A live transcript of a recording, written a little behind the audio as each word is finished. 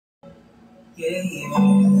Baby,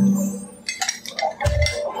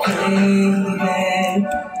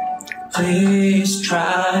 please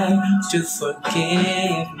try to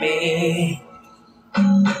forgive me.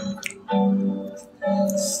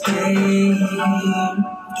 Stay,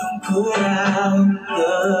 don't put out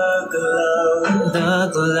the glow.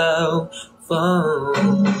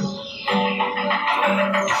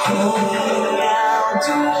 Hold out,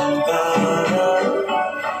 don't bother.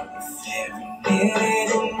 If every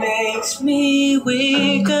minute it makes me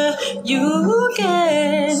weaker, you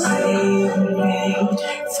can save me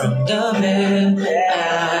from the man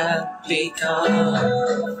I've become.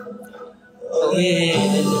 Oh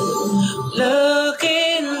yeah.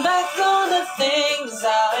 Looking back on the things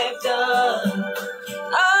I've done,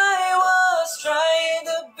 I was trying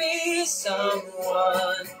to be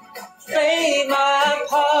someone, played my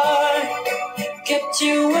part, kept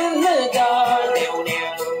you in the dark.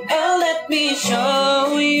 Now let me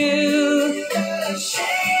show you the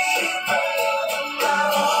shape of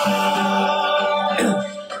my heart.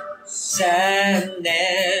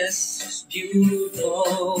 Sadness is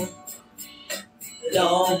beautiful.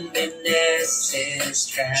 Loneliness is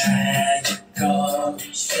tragical,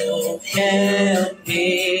 so help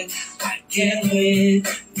me, I can't win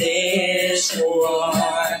this war.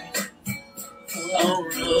 Oh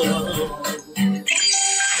no.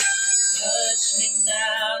 Touch me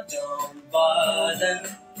now, don't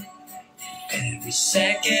bother. Every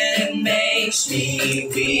second it makes me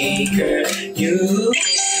weaker. You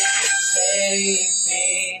save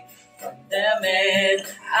me from the man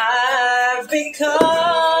I've become.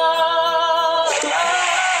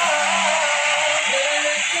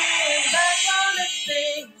 Looking back on the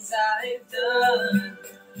things I've done,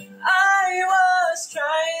 I was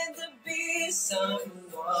trying to be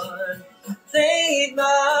someone, played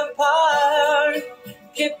my part,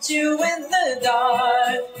 kept you in the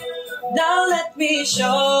dark. Now let me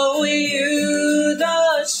show you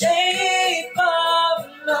the shape of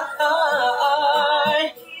my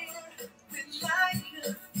heart.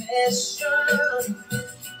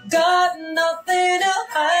 Got nothing to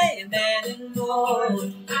hide anymore.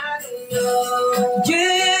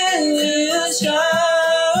 You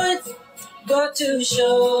should, but to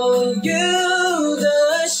show you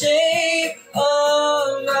the shape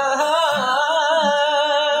of my heart.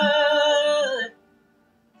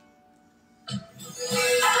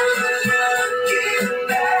 Looking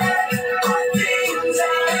back on things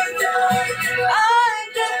I've done, I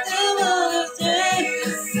got the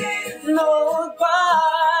things, no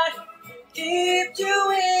part, keep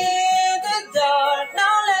you in the dark.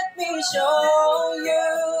 Now let me show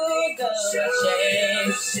you the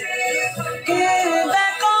shape. Looking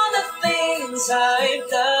back on the things I've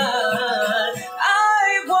done,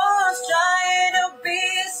 I was trying to be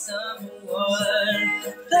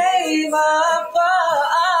someone, play my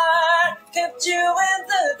part, kept you in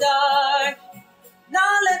the dark.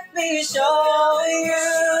 Now let me show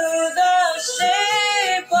you the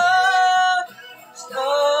shape of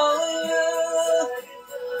you.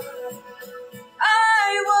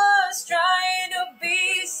 I was trying to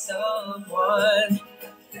be someone,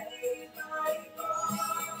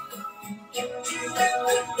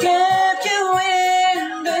 kept you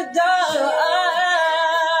in the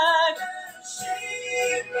dark.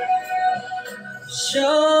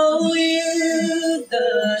 Show you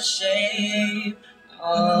the shape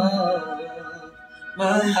of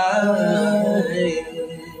my heart.